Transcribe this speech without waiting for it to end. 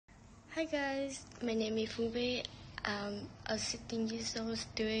Hi guys, my name is Nguye. I'm a 16 years old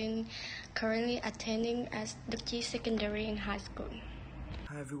student currently attending at Nguye Secondary in high school.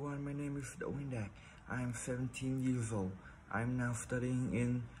 Hi everyone, my name is Nguye. I am 17 years old. I am now studying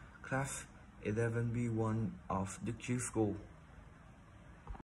in class 11B1 of Nguye School.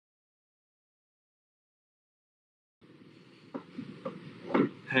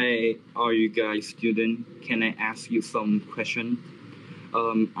 Hey, are you guys student? Can I ask you some question?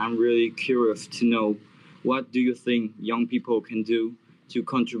 I'm really curious to know what do you think young people can do to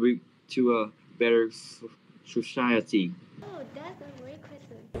contribute to a better society? Oh, that's a great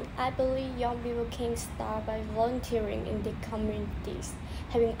question. I believe young people can start by volunteering in their communities.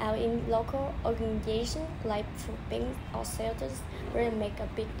 Having out in local organizations like food banks or shelters really make a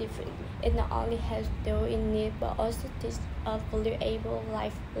big difference. It not only helps those in need but also teaches a valuable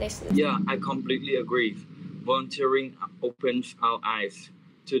life lessons. Yeah, I completely agree. Volunteering opens our eyes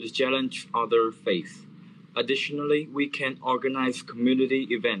to the challenge others face. Additionally, we can organize community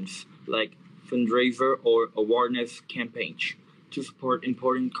events like fundraiser or awareness campaigns to support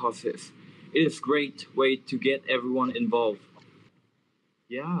important causes. It is a great way to get everyone involved.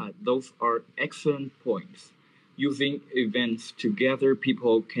 Yeah, those are excellent points. Using events to gather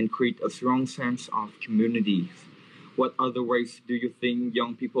people can create a strong sense of community. What other ways do you think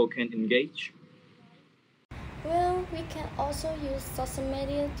young people can engage? Well, we can also use social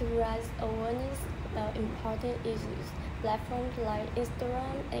media to raise awareness about important issues. Platforms like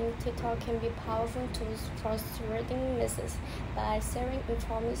Instagram and TikTok can be powerful tools for spreading messages. By sharing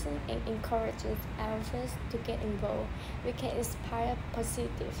information and encouraging others to get involved, we can inspire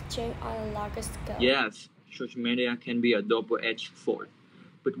positive change on a larger scale. Yes, social media can be a double edged sword,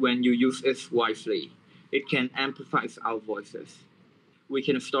 but when you use it wisely, it can amplify our voices. We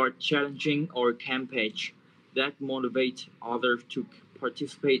can start challenging our campaigns that motivate others to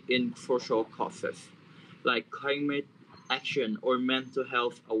participate in social causes, like climate action or mental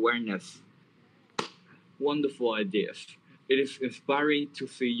health awareness. Wonderful ideas. It is inspiring to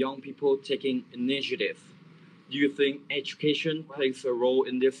see young people taking initiative. Do you think education plays a role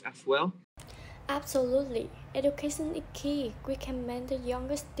in this as well? Absolutely. Education is key. We can mentor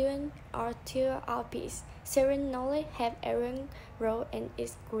younger students or tutor our peers. Sharing knowledge helps everyone grow and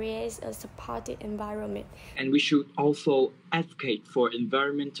it creates a supportive environment. And we should also advocate for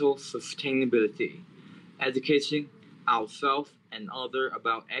environmental sustainability, educating ourselves and others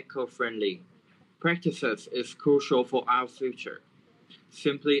about eco-friendly practices is crucial for our future.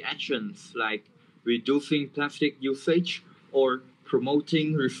 Simply actions like reducing plastic usage or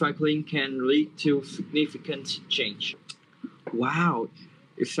promoting recycling can lead to significant change. Wow,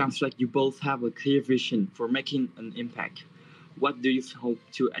 it sounds like you both have a clear vision for making an impact. What do you hope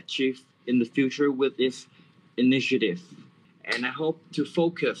to achieve in the future with this initiative? And I hope to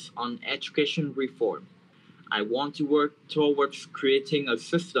focus on education reform. I want to work towards creating a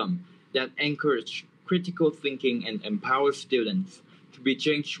system that encourages critical thinking and empowers students to be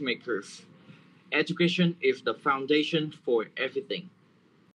change makers. Education is the foundation for everything.